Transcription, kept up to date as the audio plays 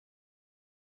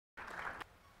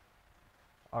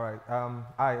All right.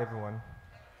 Hi, everyone.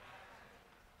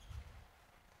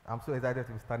 I'm so excited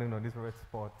to be standing on this red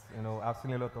spot. I've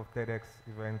seen a lot of TEDx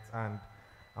events, and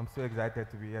I'm so excited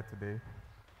to be here today.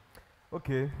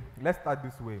 Okay, let's start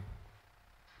this way.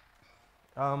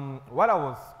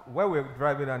 While we were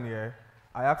driving down here,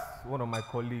 I asked one of my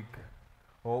colleagues,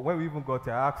 or when we even got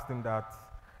here, I asked him that,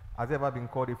 has he ever been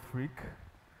called a freak?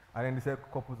 And then he said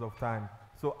couples of times.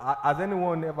 So, has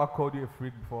anyone ever called you a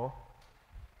freak before?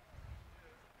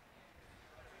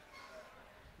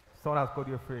 Someone has called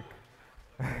you a freak.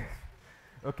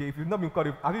 Okay, if you've not been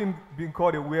called, have you been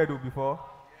called a weirdo before?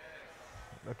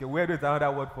 Okay, weirdo is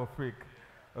another word for freak.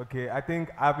 Okay, I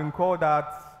think I've been called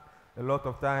that a lot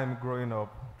of time growing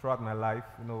up throughout my life.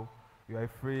 You're a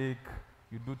freak,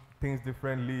 you do things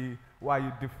differently, why are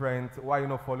you different, why are you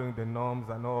not following the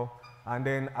norms and all. And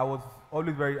then I was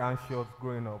always very anxious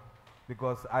growing up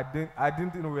because I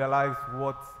didn't even realize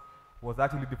what was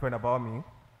actually different about me.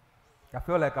 I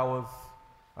felt like I was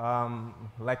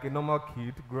like a normal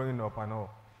kid growing up and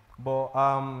all. But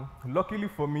luckily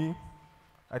for me,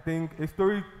 I think a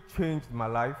story changed my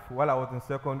life while I was in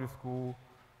secondary school.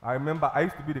 I remember I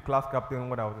used to be the class captain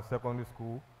when I was in secondary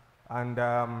school, and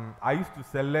I used to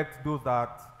select those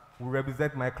that would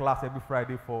represent my class every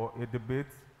Friday for a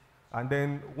debate. And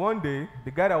then one day,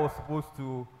 the guy that was supposed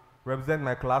to represent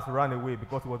my class ran away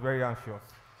because he was very anxious.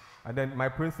 And then my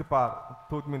principal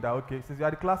told me that, okay, since you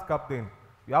are the class captain,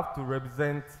 you have to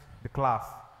represent the class.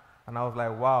 And I was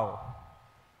like, wow,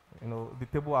 the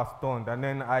table has turned. And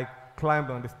then I climbed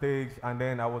on the stage, and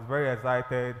then I was very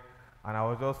excited, and I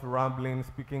was just rambling,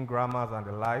 speaking grammars and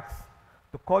the likes.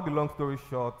 To cut the long story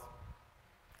short,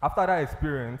 after that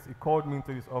experience, he called me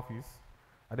into his office,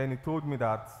 and then he told me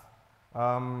that,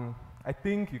 I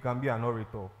think you can be an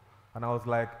orator. And I was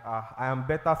like, I am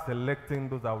better selecting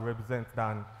those that represent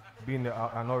than being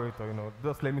an orator,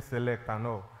 just let me select and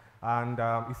all. And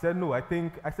he said, no, I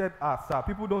said, sir,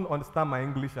 people don't understand my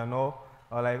English and all.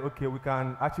 Like, okay, we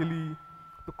can actually,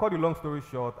 to cut the long story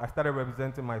short, I started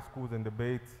representing my schools in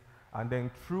debates. And then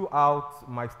throughout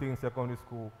my stay in secondary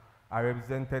school, I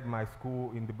represented my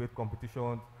school in debate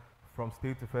competitions from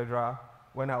state to federal.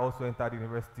 When I also entered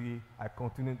university, I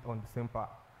continued on the same path.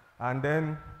 And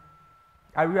then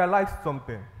I realized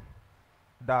something,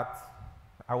 that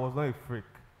I was not a freak,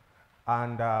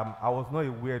 and I was not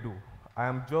a weirdo. I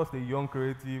am just a young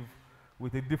creative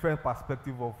with a different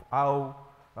perspective of how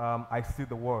I see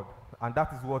the world. And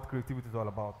that is what creativity is all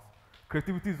about.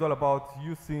 Creativity is all about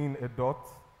you seeing a dot.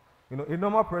 A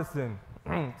normal person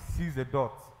sees a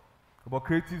dot, but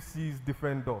creative sees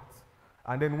different dots.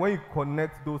 And then when you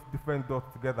connect those different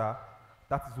dots together,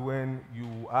 that is when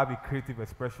you have a creative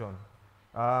expression.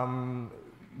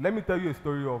 Let me tell you a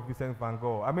story of Vincent van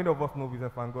Gogh. How many of us know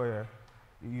Vincent van Gogh here?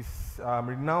 He's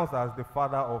renowned as the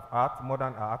father of art,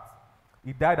 modern art.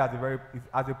 He died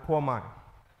as a poor man.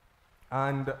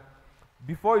 And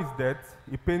before his death,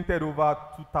 he painted over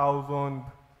 2,000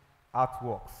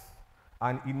 artworks.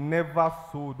 And he never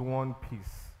sold one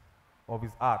piece of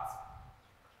his art.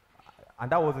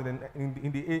 And that was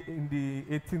in the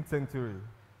 18th century.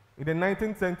 In the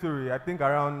 19th century, I think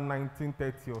around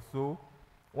 1930 or so,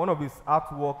 one of his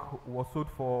artwork was sold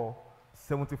for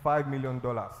 $75 million.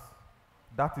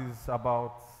 That is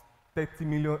about 30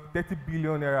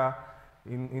 billion naira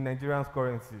in Nigerian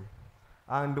currency.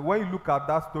 And when you look at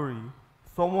that story,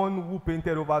 someone who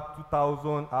painted over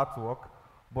 2,000 artwork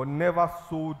but never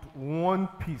sold one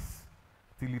piece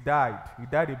till he died. He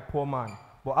died a poor man.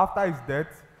 But after his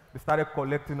death, they started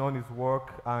collecting on his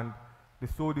work, and they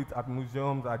sold it at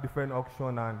museums, at different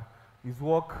auctions, and his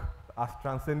work has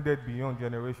transcended beyond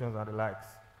generations and the likes.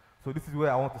 So this is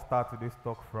where I want to start today's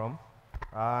talk from.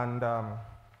 And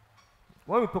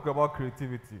when we talk about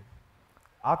creativity,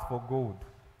 art for gold,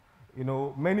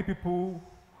 many people,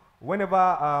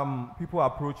 whenever people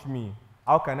approach me,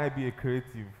 how can I be a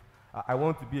creative? I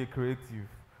want to be a creative.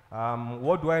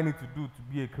 What do I need to do to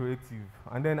be a creative?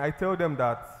 And then I tell them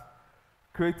that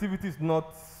creativity is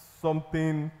not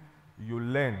something you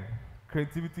learn.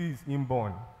 Creativity is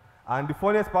inborn. And the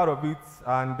funniest part of it,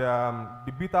 and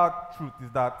the bitter truth,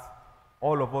 is that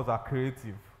all of us are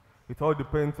creative. It all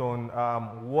depends on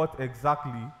what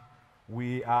exactly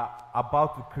we are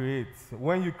about to create.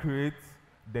 When you create,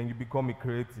 then you become a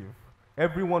creative.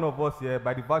 Every one of us here,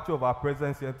 by the virtue of our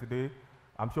presence here today,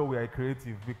 I'm sure we are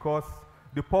creative, because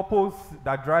the purpose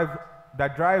that drives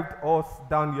us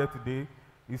down here today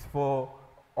is for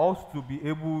us to be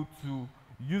able to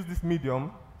use this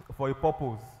medium for a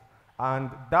purpose. And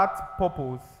that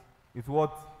purpose is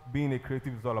what being a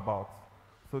creative is all about.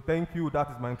 So thank you, that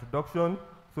is my introduction.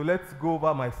 So let's go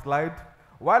over my slide.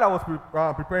 While I was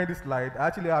preparing this slide, I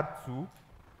actually had two.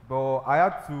 but I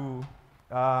had to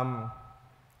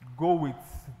go with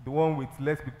the one with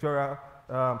less pictorial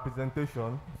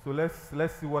presentation. So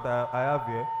let's see what I have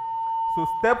here. So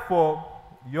step 4,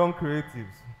 young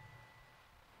creatives.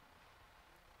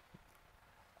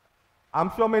 I'm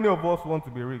sure many of us want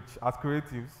to be rich as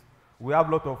creatives. We have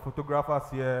a lot of photographers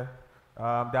here. There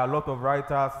are a lot of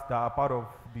writers that are part of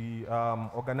the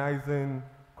organizing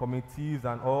committees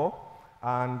and all.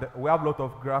 And we have a lot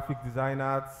of graphic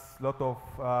designers, a lot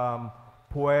of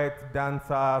poets,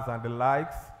 dancers, and the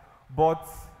likes. But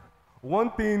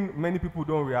one thing many people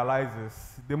don't realize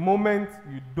is the moment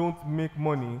you don't make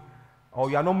money, or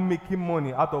you are not making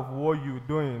money out of what you're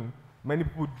doing, many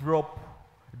people drop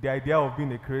the idea of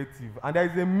being a creative. And there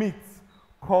is a myth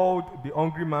called the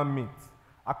hungry man myth.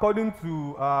 According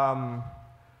to,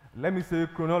 let me say,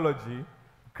 chronology,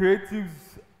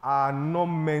 creatives are not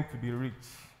meant to be rich.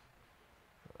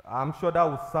 I'm sure that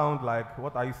would sound like,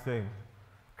 what are you saying?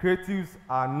 Creatives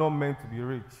are not meant to be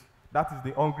rich. That is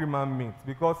the hungry man myth.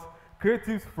 Because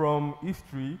creatives from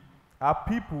history are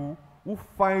people who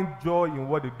find joy in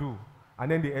what they do, and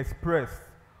then they express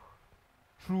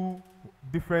through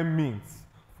different means.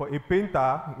 For a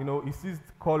painter, you know, he sees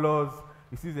colors,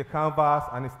 he sees a canvas,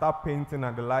 and he starts painting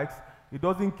and the likes. He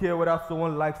doesn't care whether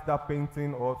someone likes that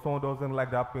painting or someone doesn't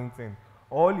like that painting.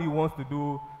 All he wants to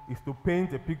do is to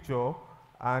paint a picture,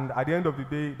 and at the end of the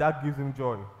day, that gives him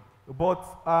joy. But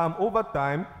over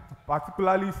time,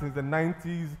 particularly since the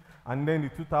 90s and then the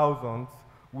 2000s,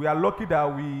 we are lucky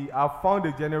that we have found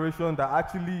a generation that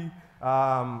actually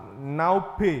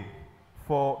now pay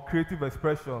for creative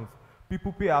expressions.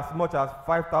 People pay as much as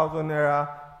 5,000 naira,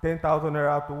 10,000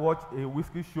 naira to watch a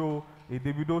whiskey show, a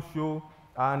Davido show,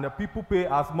 and people pay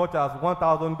as much as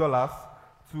 $1,000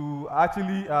 to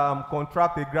actually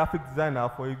contract a graphic designer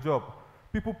for a job.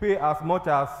 People pay as much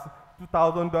as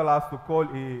 $2,000 to call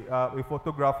a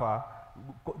photographer.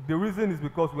 The reason is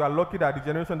because we are lucky that the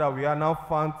generation that we are now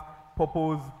found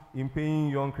purpose in paying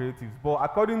young creatives. But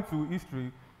according to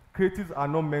history, creatives are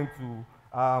not meant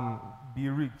to be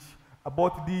rich.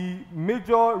 But the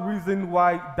major reason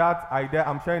why that idea,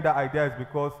 I'm sharing that idea, is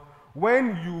because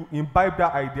when you imbibe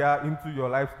that idea into your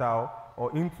lifestyle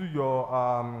or into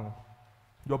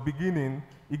your beginning,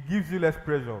 it gives you less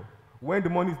pressure. When the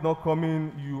money is not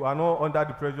coming, you are not under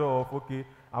the pressure of, okay,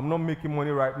 I'm not making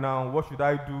money right now, what should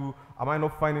I do? Am I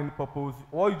not finding any purpose?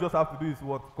 All you just have to do is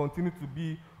what? Continue to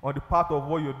be on the path of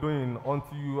what you're doing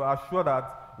until you are sure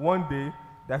that one day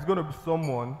there's going to be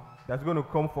someone that's going to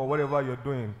come for whatever you're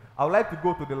doing. I would like to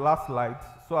go to the last slide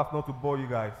so as not to bore you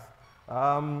guys.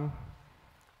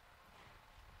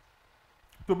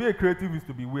 To be a creative is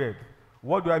to be weird.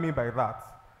 What do I mean by that?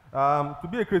 To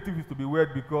be a creative is to be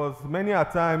weird because many a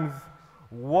times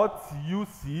what you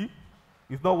see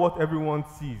is not what everyone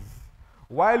sees.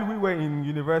 While we were in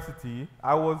university,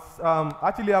 I was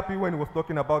actually happy when he was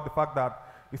talking about the fact that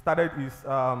he started his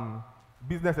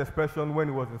business expression when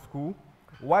he was in school.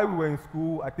 While we were in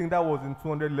school, I think that was in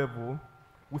 200 level,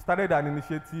 we started an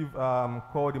initiative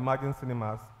called Imagine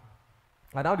Cinemas.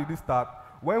 And how did it start?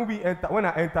 When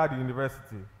I entered the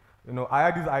university, you know, I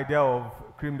had this idea of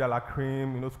Creme de la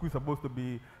Creme, you know, school is supposed to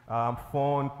be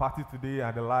fun, party today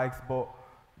and the likes, but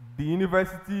the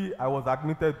university I was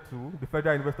admitted to, the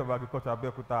Federal University of Agriculture,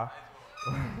 Abeokuta,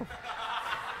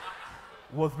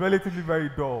 was relatively very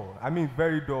dull. I mean,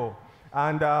 very dull.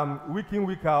 And week in,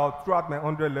 week out, throughout my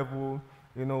 100 level,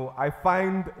 you know, I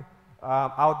find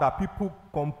out that people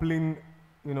complain,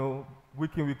 you know,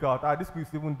 week in, week out, this school is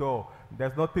even dull.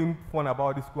 There's nothing fun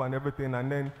about this school and everything.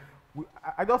 And then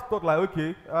I just thought like,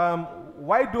 okay,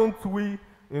 why don't we,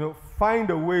 you know,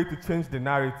 find a way to change the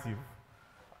narrative?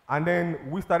 And then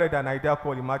we started an idea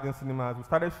called Imagine Cinemas. We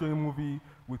started showing movie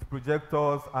with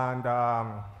projectors and,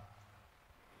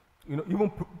 you know,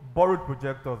 even borrowed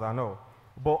projectors and all.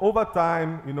 But over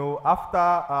time, you know, after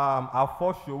our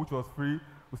first show, which was free,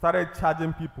 we started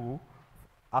charging people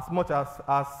as small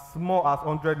as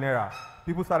 100 naira.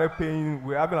 People started paying.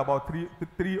 We're having about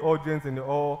three audience in the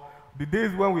hall. The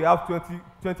days when we have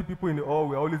 20 people in the hall,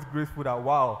 we're always grateful that,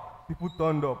 wow, people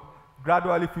turned up.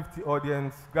 Gradually 50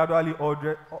 audience, gradually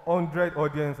 100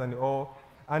 audience in the hall.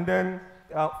 And then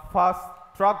fast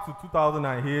track to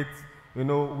 2008, you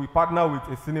know, we partnered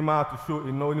with a cinema to show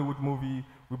a Nollywood movie.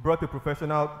 We brought a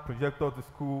professional projector to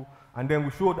school, and then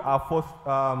we showed our first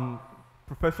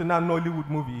professional Nollywood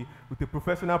movie with a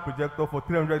professional projector for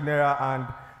 300 naira, and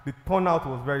the turnout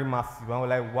was very massive. And we're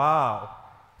like, wow.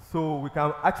 So we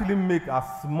can actually make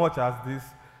as much as this,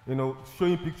 you know,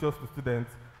 showing pictures to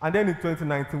students. And then in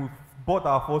 2019, we bought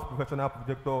our first professional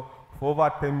projector for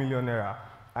over 10 million naira,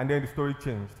 and then the story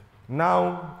changed.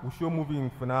 Now, we show movie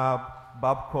in FUNAB,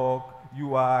 Babcock,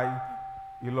 UI,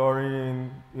 Ilorin,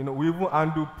 we even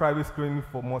handle private screening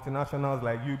for multinationals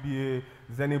like UBA,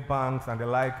 Zenith Banks, and the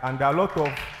like. And there are a lot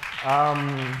of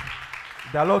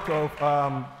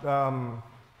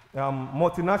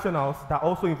multinationals that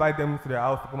also invite them to their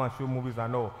house to come and show movies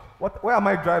and all. Where am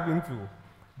I driving to?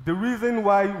 The reason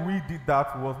why we did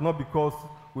that was not because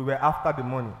we were after the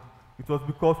money. It was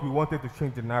because we wanted to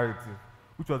change the narrative,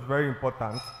 which was very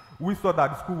important. We saw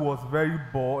that the school was very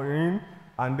boring,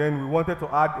 and then we wanted to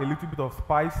add a little bit of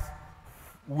spice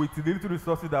with the little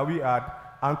resources that we had,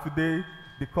 and today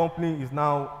the company is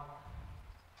now,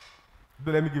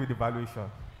 let me give you the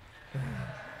valuation.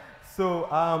 So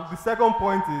the second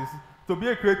point is, to be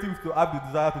a creative is to have the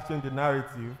desire to change the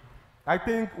narrative. I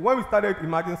think when we started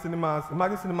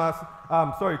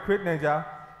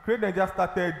Creat Naija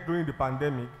started during the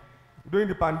pandemic. During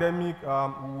the pandemic,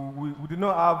 we did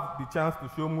not have the chance to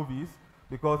show movies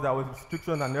because there was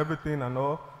restrictions and everything and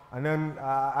all. And then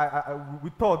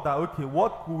we thought that, okay,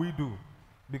 what could we do?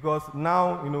 Because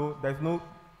now, there's no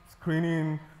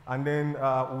screening, and then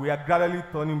we are gradually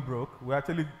turning broke. We're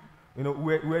actually,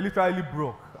 we're literally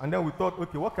broke. And then we thought,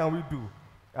 okay, what can we do?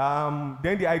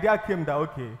 Then the idea came that,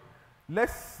 okay,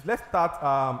 let's start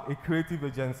a creative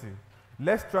agency.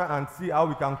 Let's try and see how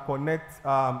we can connect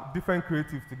different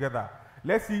creatives together.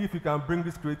 Let's see if we can bring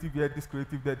this creative here, this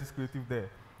creative there, this creative there.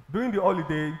 During the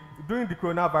holiday, during the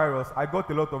coronavirus, I got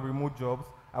a lot of remote jobs.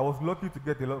 I was lucky to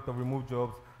get a lot of remote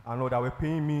jobs. I know that were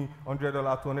paying me $100,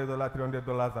 $200,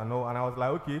 $300 and all. And I was like,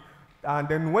 okay. And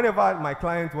then whenever my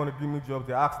clients want to give me jobs,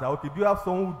 they ask that, okay, do you have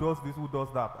someone who does this, who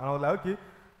does that? And I was like, okay,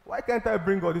 why can't I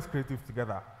bring all these creatives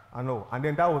together? I know. And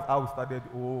then that was how we started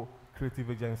the creative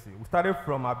agency. We started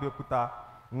from Abeokuta.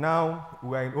 Now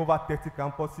we are in over 30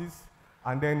 campuses.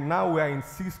 And then now we are in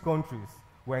 6 countries.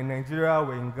 We're in Nigeria,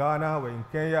 we're in Ghana, we're in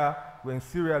Kenya, we're in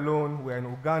Sierra Leone, we're in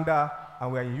Uganda,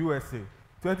 and we're in USA.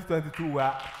 2022, we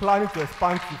are planning to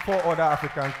expand to 4 other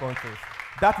African countries.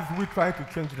 That is we trying to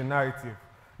change the narrative.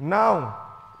 Now,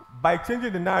 by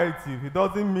changing the narrative, it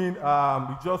doesn't mean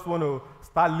we just want to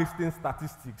start listing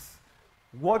statistics.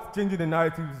 What changing the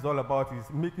narrative is all about is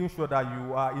making sure that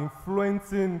you are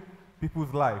influencing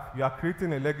people's life. You are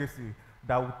creating a legacy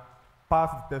that will pass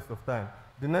the test of time.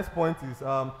 The next point is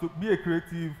to be a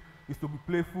creative is to be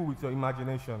playful with your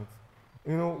imaginations.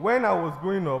 When I was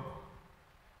growing up,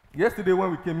 yesterday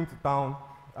when we came into town,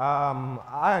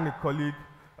 I and a colleague,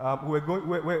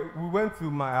 we went to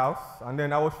my house, and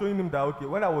then I was showing him that, okay,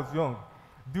 when I was young,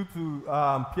 due to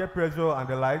peer pressure and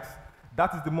the likes,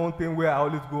 that is the mountain where I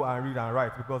always go and read and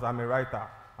write, because I'm a writer.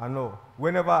 I know.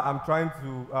 Whenever I'm trying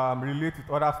to relate with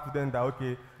other students that,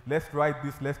 okay, let's write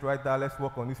this, let's write that, let's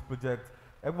work on this project,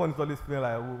 everyone is always feeling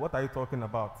like, well, what are you talking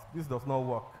about? This does not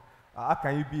work. How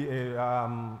can you be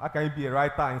a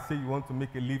writer and say you want to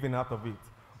make a living out of it?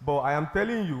 But I am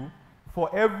telling you,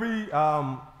 for every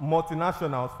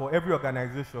multinationals, for every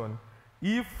organization,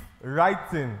 if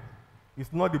writing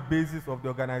is not the basis of the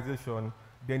organization,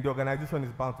 then the organization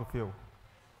is bound to fail.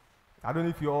 I don't know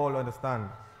if you all understand.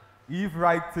 If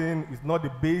writing is not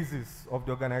the basis of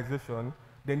the organization,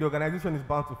 then the organization is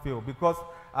bound to fail. Because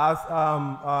as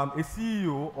a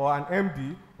CEO or an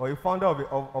MD or a founder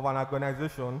of an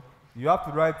organization, you have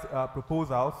to write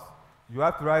proposals, you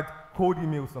have to write cold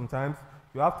emails sometimes,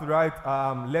 you have to write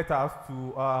letters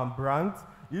to brands.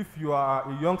 If you are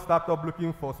a young startup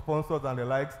looking for sponsors and the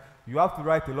likes, you have to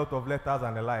write a lot of letters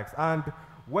and the likes. And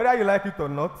whether you like it or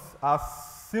not, as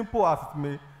simple as it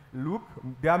may look,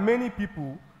 there are many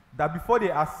people that before they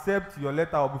accept your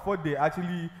letter or before they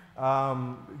actually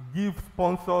give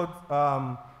sponsored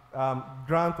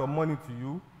grant or money to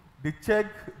you, they check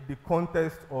the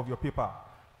context of your paper.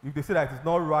 If they say that it's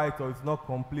not right or it's not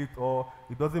complete or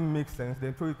it doesn't make sense,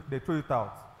 then they throw it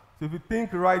out. So if you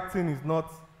think writing is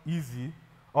not easy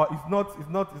or it's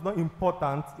not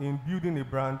important in building a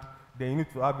brand, then you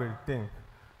need to have a rethink.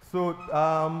 So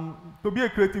to be a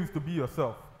creative is to be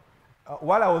yourself.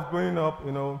 While I was growing up,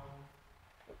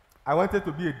 I wanted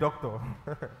to be a doctor.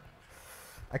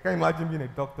 I can't imagine being a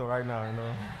doctor right now,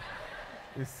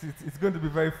 It's going to be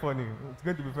very funny. It's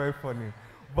going to be very funny.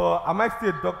 But I might stay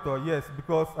a doctor, yes,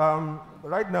 because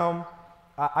right now,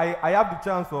 I have the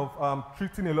chance of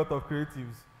treating a lot of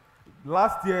creatives.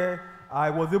 Last year, I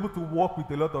was able to work with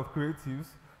a lot of creatives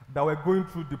that were going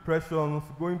through depressions,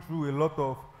 going through a lot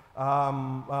of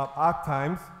hard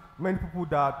times. Many people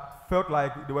that felt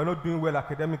like they were not doing well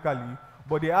academically,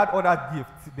 but they had other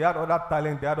gifts, they had other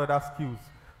talent, they had other skills.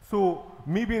 So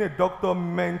me being a doctor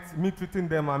meant me treating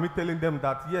them and me telling them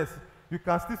that, yes, you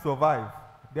can still survive.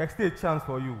 There's still a chance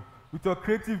for you. With your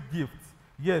creative gifts,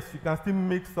 yes, you can still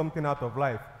make something out of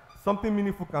life. Something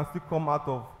meaningful can still come out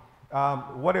of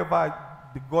whatever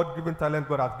the God-given talent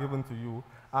God has given to you.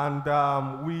 And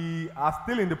we are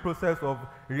still in the process of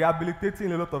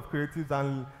rehabilitating a lot of creatives,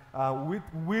 and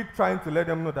we're trying to let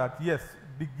them know that, yes,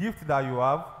 the gift that you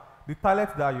have, the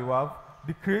talent that you have,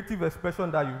 the creative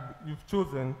expression that you've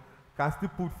chosen can still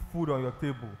put food on your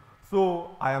table.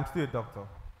 So I am still a doctor.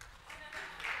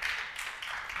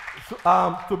 So,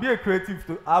 to be a creative,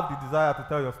 to have the desire to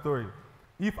tell your story.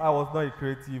 If I was not a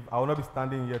creative, I would not be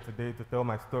standing here today to tell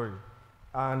my story.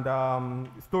 And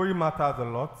story matters a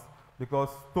lot, because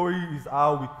story is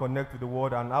how we connect to the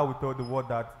world and how we tell the world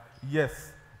that,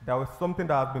 yes, there was something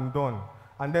that has been done.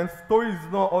 And then story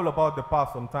is not all about the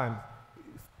past sometimes.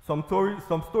 Some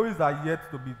stories are yet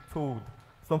to be told.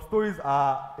 Some stories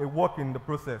are a work in the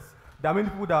process. There are many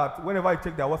people that, whenever I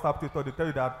check their WhatsApp Twitter, they tell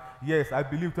you that, yes, I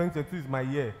believe 2022 is my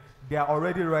year. They are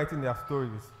already writing their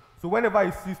stories. So whenever I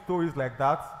see stories like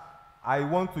that, I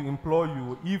want to implore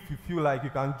you, if you feel like you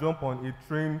can jump on a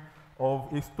train of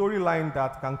a storyline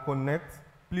that can connect,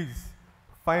 please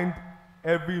find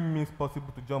every means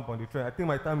possible to jump on the train. I think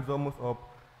my time is almost up.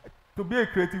 To be a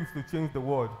creative is to change the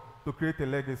world, to create a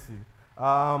legacy.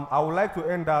 I would like to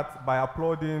end that by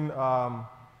applauding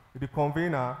the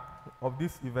convener of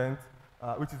this event,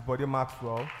 which is Bode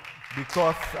Maxwell,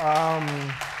 because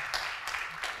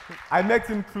I met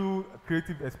him through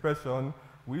creative expression.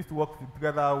 We used to work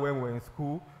together when we were in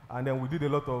school, and then we did a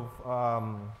lot of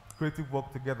creative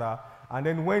work together. And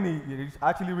then when he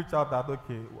actually reached out that,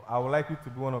 okay, I would like you to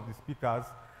be one of the speakers,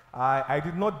 I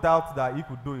did not doubt that he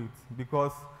could do it,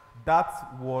 because that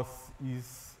was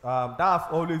that has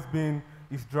always been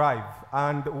his drive.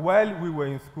 And while we were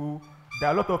in school, there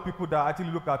are a lot of people that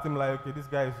actually look at him like, okay, this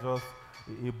guy is just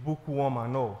a bookworm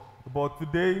and all. But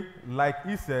today, like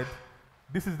he said,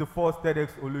 this is the first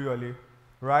TEDxOluyole,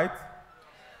 right?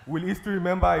 Will history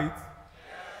remember it?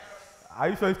 Yes. Are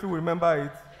you sure history will remember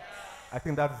it? Yes. I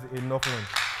think that's enough.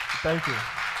 Thank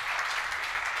you.